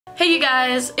Hey you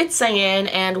guys, it's Cyan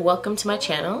and welcome to my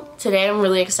channel. Today I'm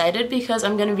really excited because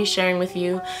I'm going to be sharing with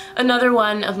you another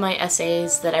one of my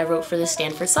essays that I wrote for the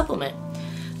Stanford supplement.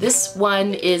 This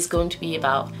one is going to be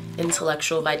about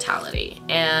intellectual vitality,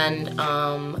 and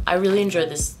I really enjoyed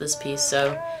this piece,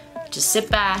 so just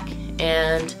sit back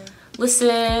and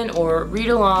listen or read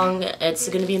along. It's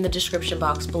going to be in the description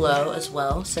box below as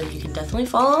well, so you can definitely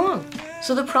follow along.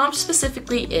 So the prompt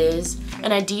specifically is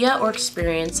an idea or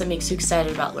experience that makes you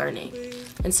excited about learning.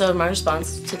 And so my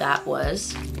response to that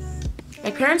was, my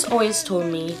parents always told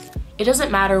me, it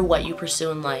doesn't matter what you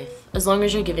pursue in life, as long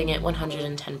as you're giving it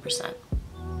 110%.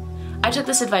 I took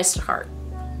this advice to heart.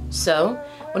 So,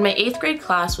 when my 8th grade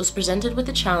class was presented with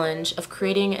the challenge of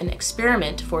creating an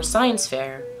experiment for a science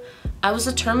fair, I was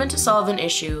determined to solve an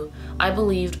issue I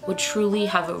believed would truly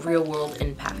have a real-world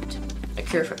impact, a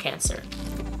cure for cancer.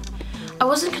 I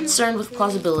wasn't concerned with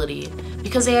plausibility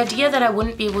because the idea that I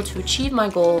wouldn't be able to achieve my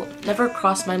goal never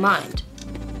crossed my mind.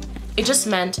 It just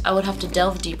meant I would have to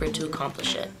delve deeper to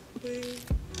accomplish it.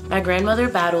 My grandmother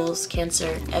battles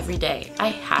cancer every day. I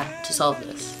had to solve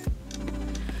this.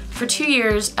 For 2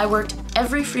 years, I worked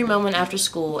every free moment after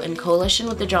school in coalition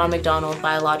with the John McDonald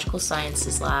Biological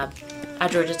Sciences Lab at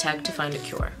Georgia Tech to find a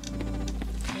cure.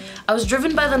 I was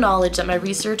driven by the knowledge that my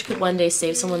research could one day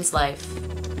save someone's life.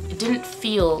 It didn't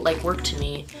feel like work to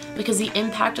me because the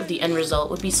impact of the end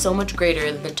result would be so much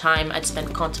greater than the time I'd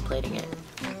spent contemplating it.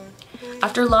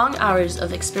 After long hours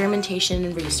of experimentation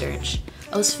and research,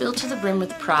 I was filled to the brim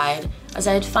with pride as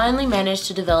I had finally managed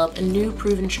to develop a new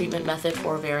proven treatment method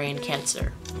for ovarian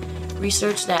cancer,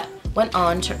 research that went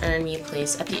on to earn me a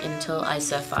place at the Intel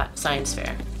ISA Science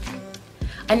Fair.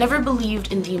 I never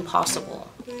believed in the impossible,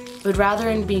 but rather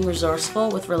in being resourceful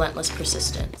with relentless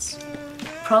persistence.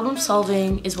 Problem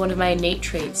solving is one of my innate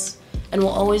traits and will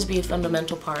always be a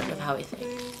fundamental part of how I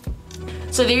think.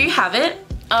 So there you have it.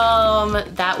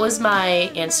 That was my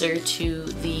answer to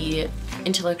the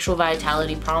intellectual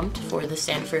vitality prompt for the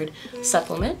Stanford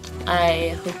supplement.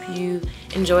 I hope you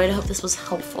enjoyed. I hope this was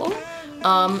helpful.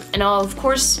 And of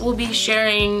course we'll be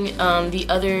sharing the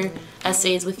other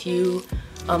essays with you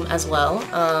as well,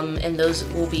 and those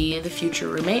will be the future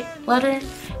roommate letter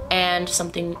and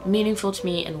something meaningful to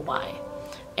me and why.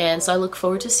 And so I look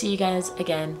forward to see you guys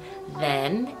again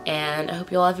then, and I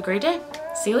hope you all have a great day.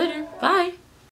 See you later. Bye!